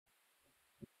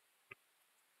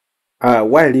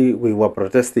While we were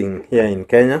protesting here in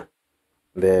Kenya,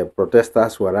 the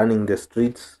protesters were running the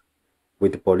streets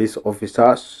with police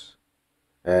officers,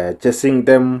 chasing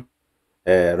them,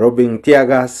 robbing tear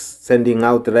gas, sending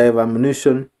out live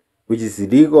ammunition, which is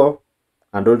illegal,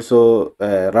 and also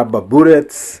rubber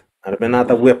bullets and many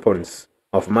other weapons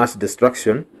of mass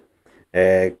destruction.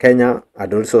 Kenya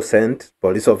had also sent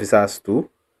police officers to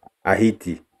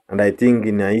Haiti, and I think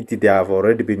in Haiti they have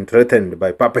already been threatened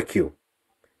by barbecue.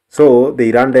 So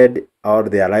they landed or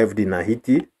they arrived in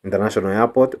Haiti International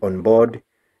Airport on board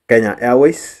Kenya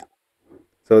Airways.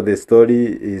 So the story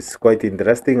is quite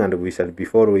interesting, and we shall be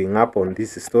following up on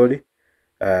this story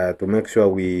to make sure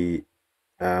we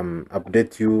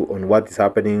update you on what is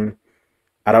happening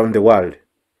around the world.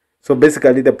 So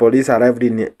basically, the police arrived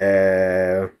in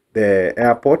the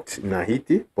airport in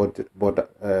Haiti, but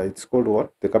it's called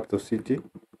what? The capital city,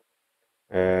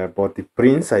 but the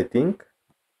Prince, I think.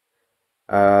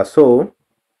 So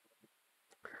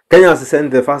Kenya has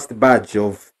sent the first batch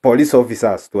of police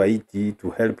officers to Haiti to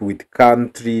help the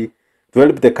country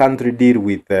deal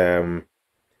with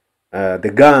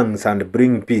the gangs and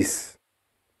bring peace.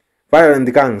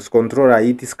 Violent gangs control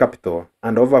Haiti's capital,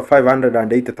 and over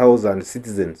 580,000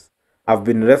 citizens have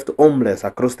been left homeless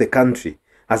across the country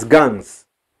as gangs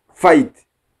fight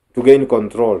to gain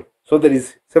control. So there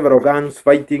is several gangs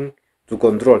fighting to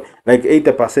control. Like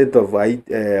 80%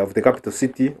 of the capital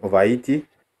city of Haiti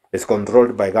is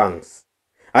controlled by gangs.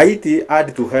 Haiti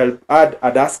had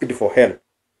asked for help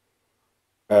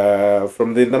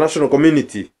from the international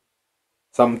community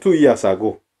some 2 years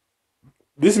ago.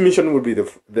 This mission will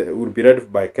be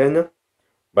led by Kenya,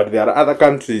 but there are other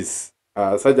countries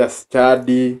such as Chad,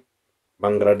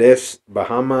 Bangladesh,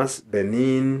 Bahamas,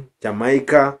 Benin,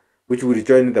 Jamaica, which will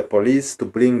join the police to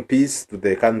bring peace to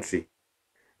the country.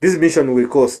 This mission will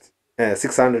cost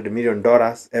 $600 million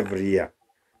every year.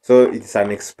 So it's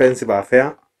an expensive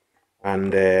affair.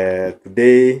 And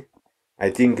today, I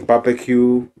think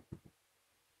barbecue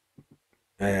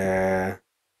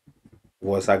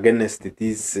was against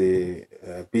this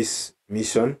peace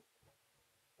mission,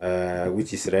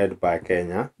 which is led by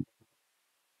Kenya.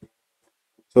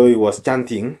 So he was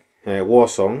chanting war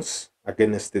songs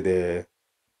against the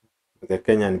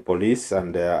Kenyan police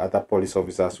and other police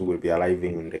officers who will be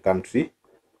arriving in the country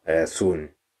soon.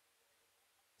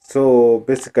 So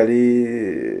basically,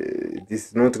 this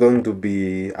is not going to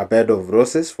be a bed of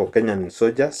roses for Kenyan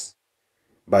soldiers,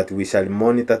 but we shall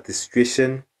monitor the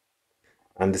situation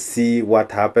and see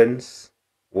what happens,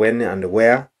 when and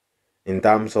where, in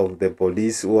terms of the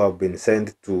police who have been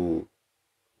sent to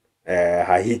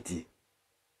Haiti.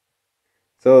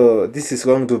 So this is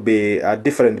going to be a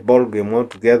different ball game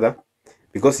altogether,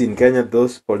 because in Kenya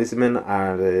those policemen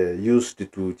are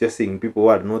used to chasing people who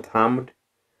are not harmed,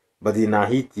 but in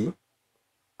Haiti,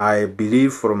 I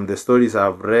believe from the stories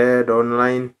I've read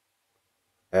online,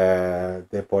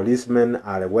 the policemen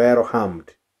are well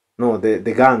armed. No, the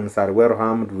gangs are well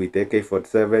armed with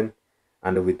AK-47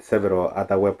 and with several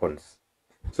other weapons.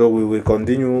 So we will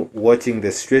continue watching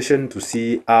the situation to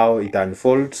see how it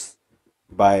unfolds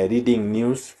by reading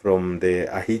news from the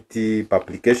Haiti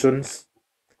publications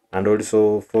and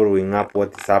also following up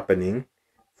what is happening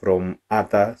from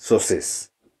other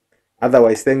sources.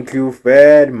 Otherwise, thank you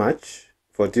very much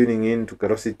for tuning in to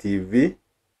Kerosi TV.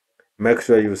 Make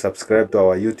sure you subscribe to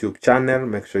our YouTube channel.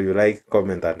 Make sure you like,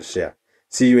 comment, and share.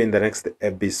 See you in the next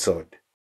episode.